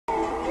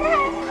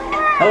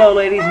Hello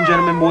ladies and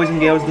gentlemen, boys and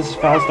girls, this is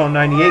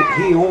Filestone98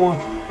 here,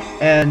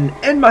 and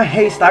in my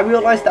haste I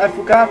realized I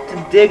forgot to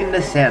dig in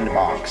the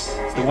sandbox.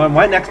 It's the one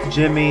right next to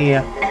Jimmy,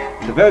 at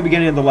the very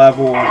beginning of the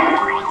level,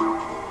 and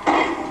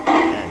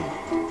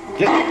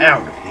get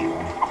out of here.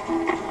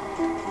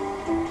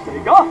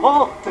 Take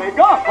off! Take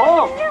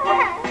off!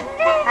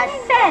 A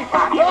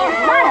sandbox is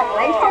not a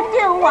place to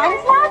do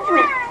one's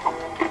laundry.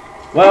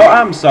 Well,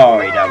 I'm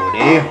sorry, Double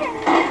D.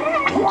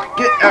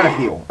 Get out of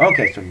here.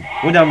 Okay, so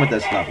we're done with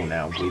this level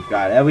now. We've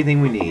got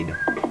everything we need.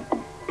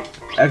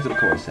 Exit the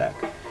Corsac.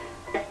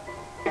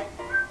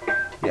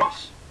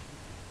 Yes.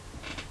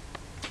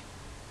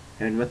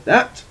 And with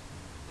that,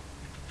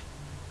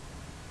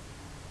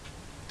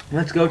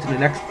 let's go to the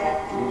next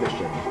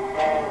mission.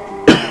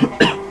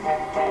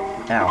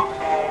 Ow.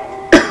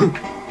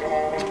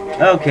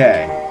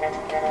 Okay.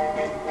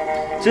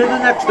 To the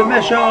next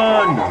mission!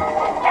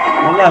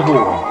 A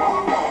level.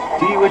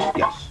 Do you wish?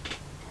 Yes.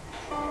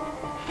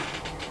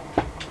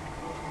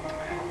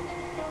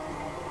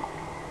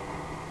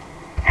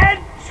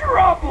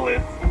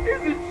 Edtropolis!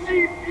 Isn't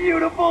she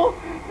beautiful?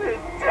 This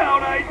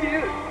town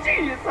idea,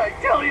 genius, I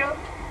tell ya!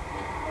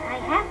 I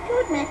have to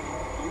admit,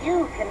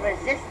 you can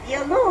resist the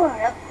allure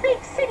of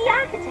big city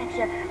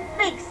architecture,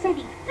 big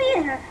city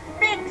theater,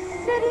 big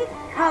city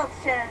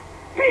culture.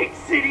 Big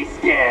city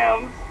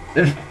scams!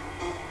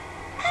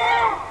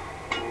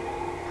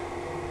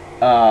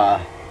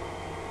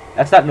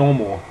 That's not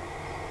normal.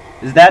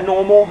 Is that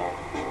normal?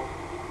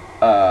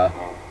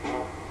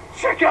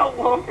 Check out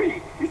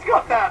Lumpy! He's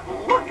got that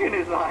look in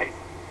his eyes!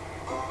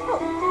 Oh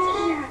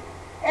dear.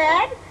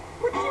 Ed,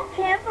 would you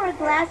care for a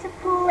glass of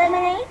cool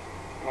lemonade?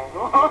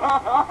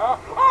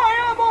 I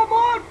am a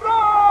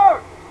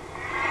monster!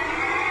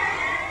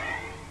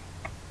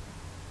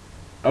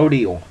 Oh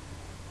deal.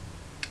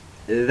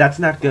 That's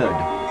not good.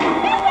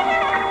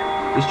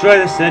 Destroy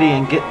the city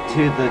and get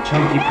to the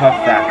Chunky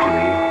Puff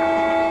factory.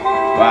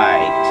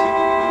 Right.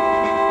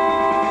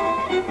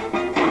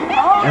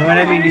 And when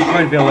I mean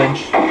destroy the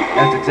village,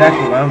 that's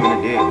exactly what I'm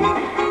gonna do.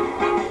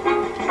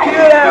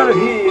 Get out of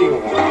here!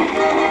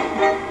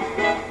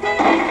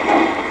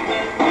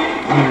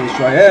 I'm gonna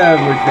destroy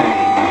everything.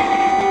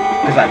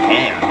 Because I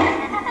can.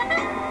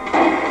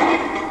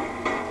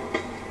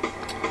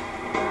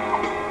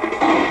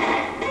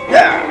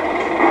 Yeah!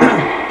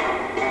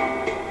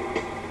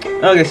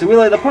 Okay, so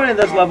really the point of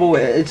this level,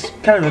 it's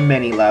kind of a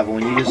mini level,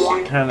 and you just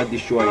kind of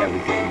destroy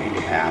everything in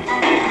your path.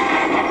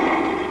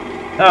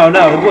 Oh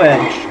no, the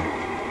bridge!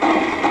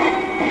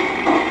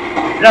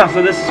 No,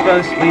 so this is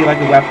supposed to be like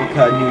a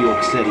replica of New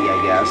York City,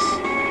 I guess.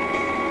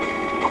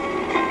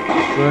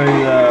 Destroy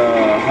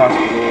the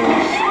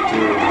hospitals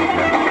too.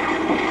 Okay.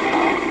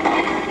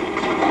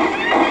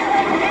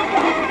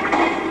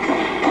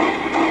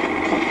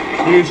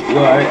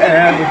 Destroy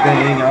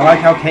everything. I like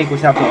how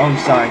Cankers have their own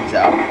signs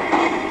up.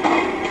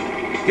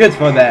 Good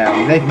for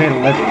them. They've made a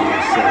living in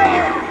this city.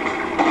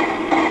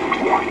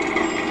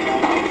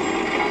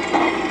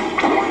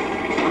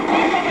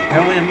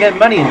 Apparently I'm getting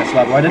money in this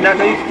level. I did not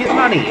know you could get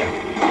money.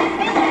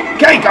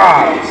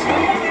 Cankers!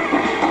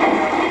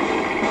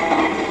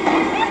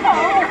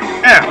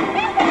 Ow!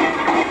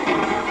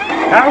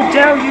 How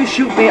dare you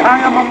shoot me? I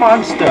am a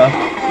monster.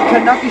 You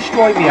cannot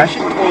destroy me. I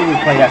should totally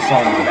play that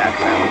song in the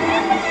background.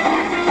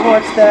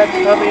 What's that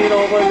coming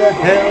over the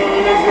hill?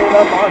 Is it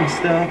a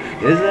monster?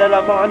 Is it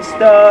a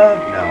monster?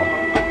 No.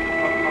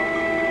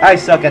 I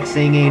suck at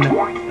singing.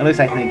 At least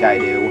I think I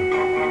do.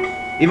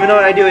 Even though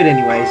I do it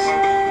anyways.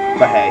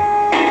 But hey.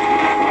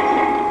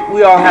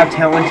 We all have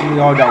talents and we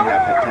all don't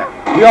have talents.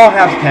 We all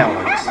have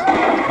talents.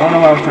 I don't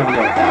know where I was trying to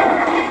go with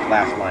that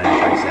last line I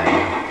tried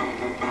saying.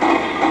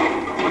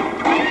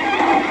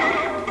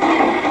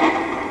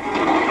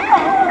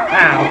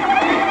 Ow.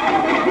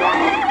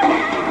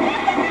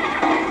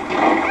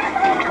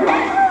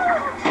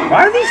 Why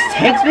are these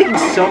tanks making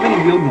so many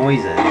weird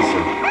noises?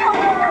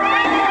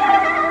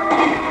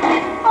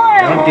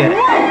 I don't get it.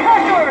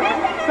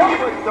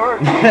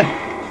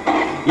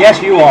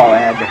 Yes, you are,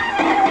 Ed.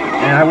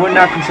 And I would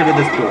not consider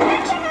this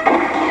built.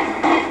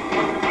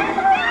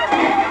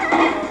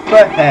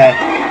 But hey,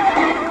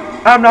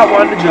 I'm not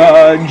one to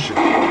judge.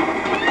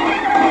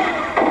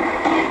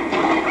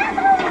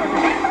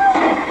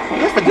 I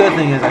guess the good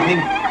thing is, I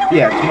think,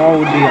 yeah, tomorrow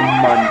would be a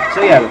month.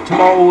 So yeah,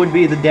 tomorrow would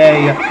be the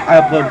day I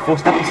upload the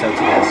first episode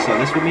to this, so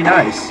this would be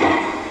nice.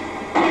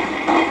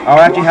 I'll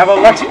actually have a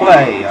Let's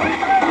Play.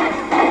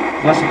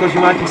 Unless, of course,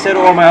 you might consider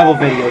all my other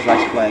videos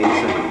Let's Plays.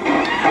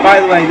 By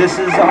the way, this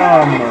is,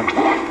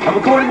 I'm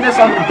recording this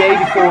on the day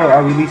before I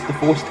release the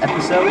first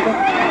episode.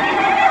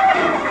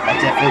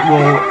 That's if it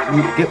will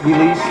get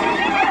released.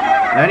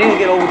 And I need to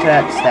get over to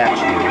that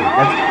statue.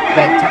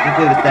 That's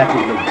technically the Statue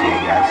of Liberty,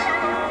 I guess.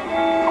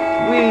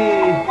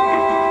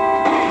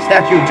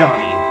 Statue of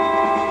Johnny.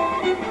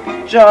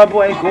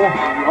 Jawbreaker.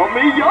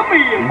 Yummy,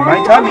 yummy! In my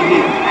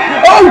tummy.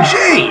 Oh,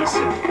 jeez!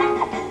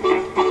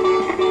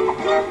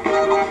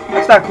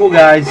 That's not cool,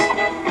 guys.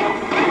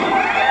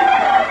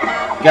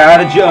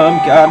 Gotta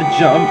jump, gotta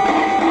jump.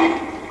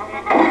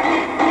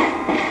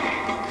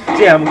 So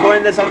yeah, I'm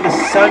recording this on the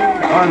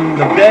on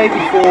the day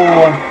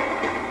before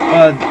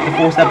the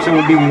first episode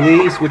will be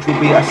released, which will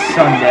be a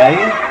Sunday.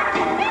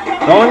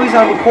 The only reason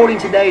I'm recording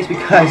today is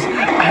because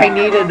I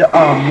needed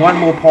one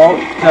more part,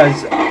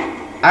 because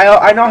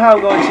I know how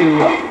I'm going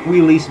to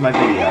release my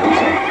videos,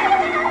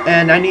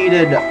 and I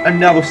needed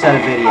another set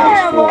of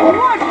videos for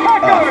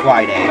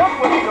Friday.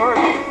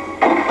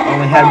 I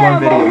only had one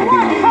video to be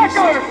released.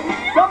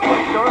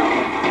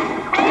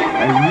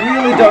 I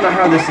really don't know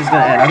how this is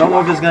going to end. I don't know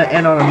if it's going to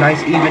end on a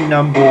nice even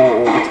number,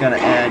 or if it's going to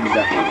end on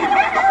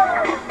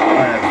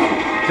a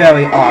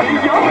very odd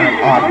number. On an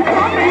odd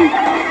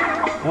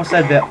number. What's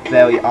that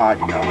very odd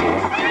number?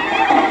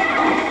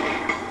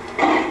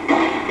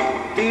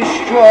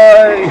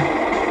 Destroy!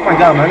 Oh my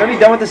god, am I going to be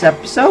done with this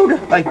episode?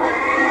 Like,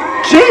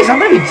 jeez, I'm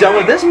going to be done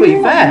with this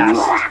pretty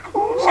fast.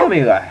 It's going to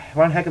be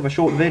one heck of a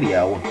short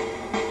video.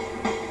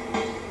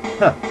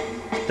 Huh.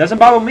 Doesn't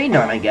bother me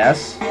none, I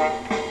guess.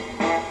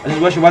 I just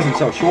wish it wasn't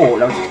so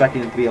short. I was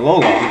expecting it to be a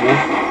little longer.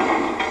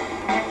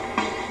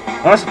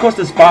 Unless, of course,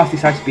 this boss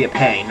decides to be a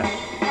pain.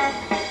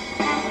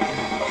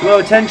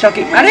 Whoa, 10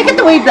 chunky. I didn't get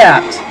to read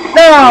that!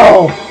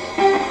 No!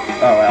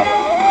 Oh, well.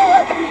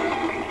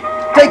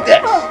 Take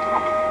this!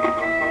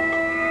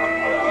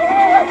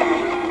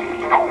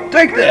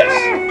 Take this!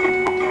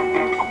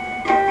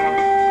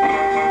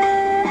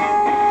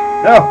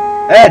 No!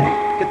 Ed!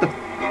 Get the...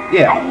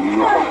 Yeah.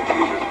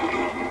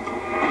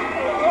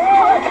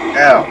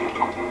 Ow!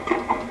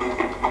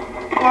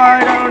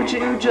 Why don't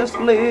you just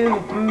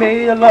leave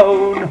me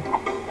alone?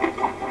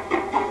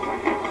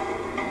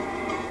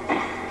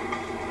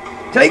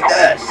 Take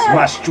this,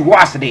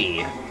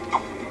 monstrosity!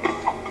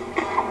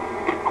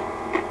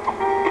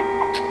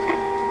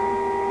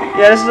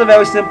 Yeah, this is a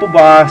very simple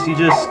boss. You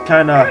just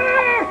kinda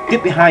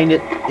get behind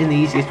it in the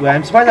easiest way.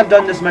 I'm surprised I've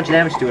done this much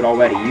damage to it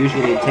already.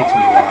 Usually it takes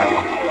me a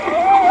while.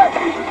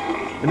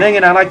 But then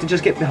again, I like to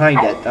just get behind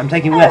it. I'm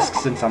taking risks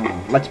since I'm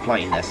let's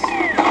playing this.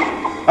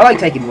 I like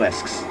taking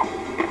risks.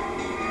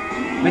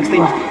 Makes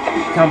things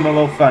become a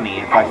little funny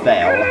if I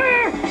fail.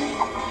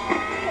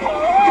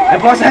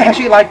 And plus, I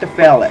actually like to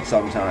fail it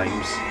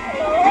sometimes.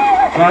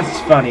 Plus,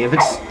 it's funny. If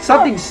it's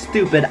something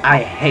stupid,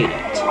 I hate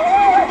it.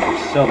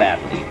 So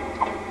badly.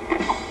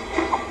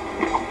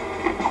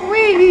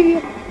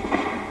 Whee!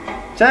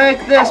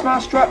 Take this,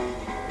 monstro...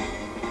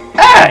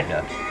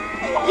 Ed!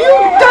 You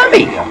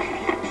dummy!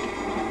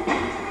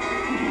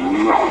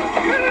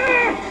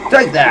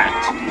 Take that!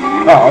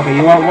 Oh, okay,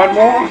 you want one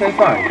more? Okay,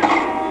 fine.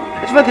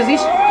 It's funny, because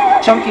these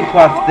chunky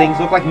puff things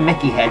look like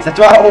Mickey heads. That's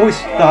what I always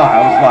thought. I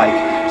was like,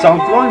 so I'm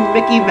throwing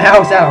Mickey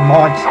Mouse at a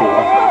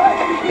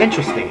monster.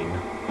 Interesting.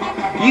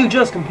 You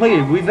just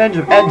completed Revenge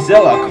of Ed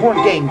Zilla.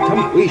 Current game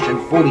completion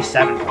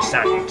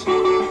 47%.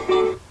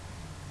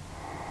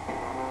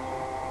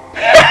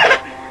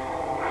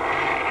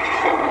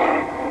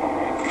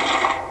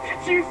 Did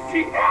you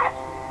see that?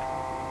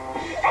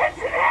 It's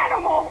an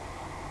animal!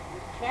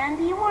 Can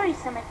be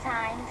worrisome at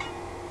times.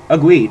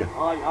 Agreed.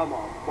 I am a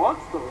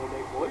monster in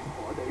a voice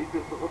body.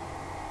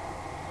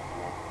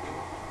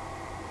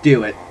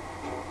 Do it.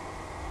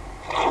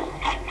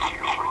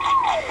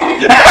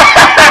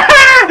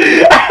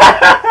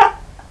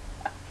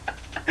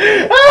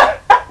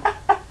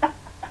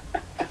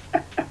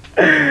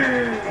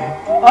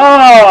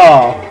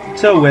 Oh,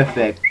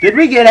 terrific. Did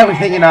we get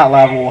everything in that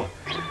level?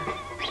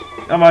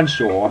 I'm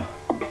unsure.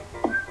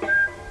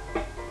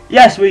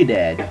 Yes, we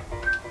did.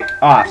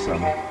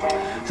 Awesome.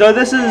 So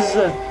this has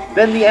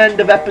been the end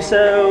of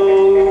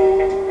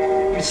episode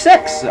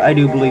 6, I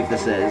do believe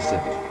this is.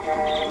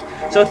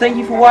 So thank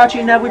you for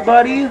watching,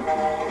 everybody,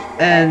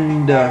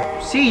 and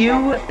see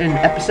you in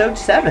episode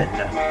 7.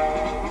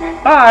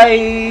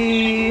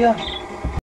 Bye!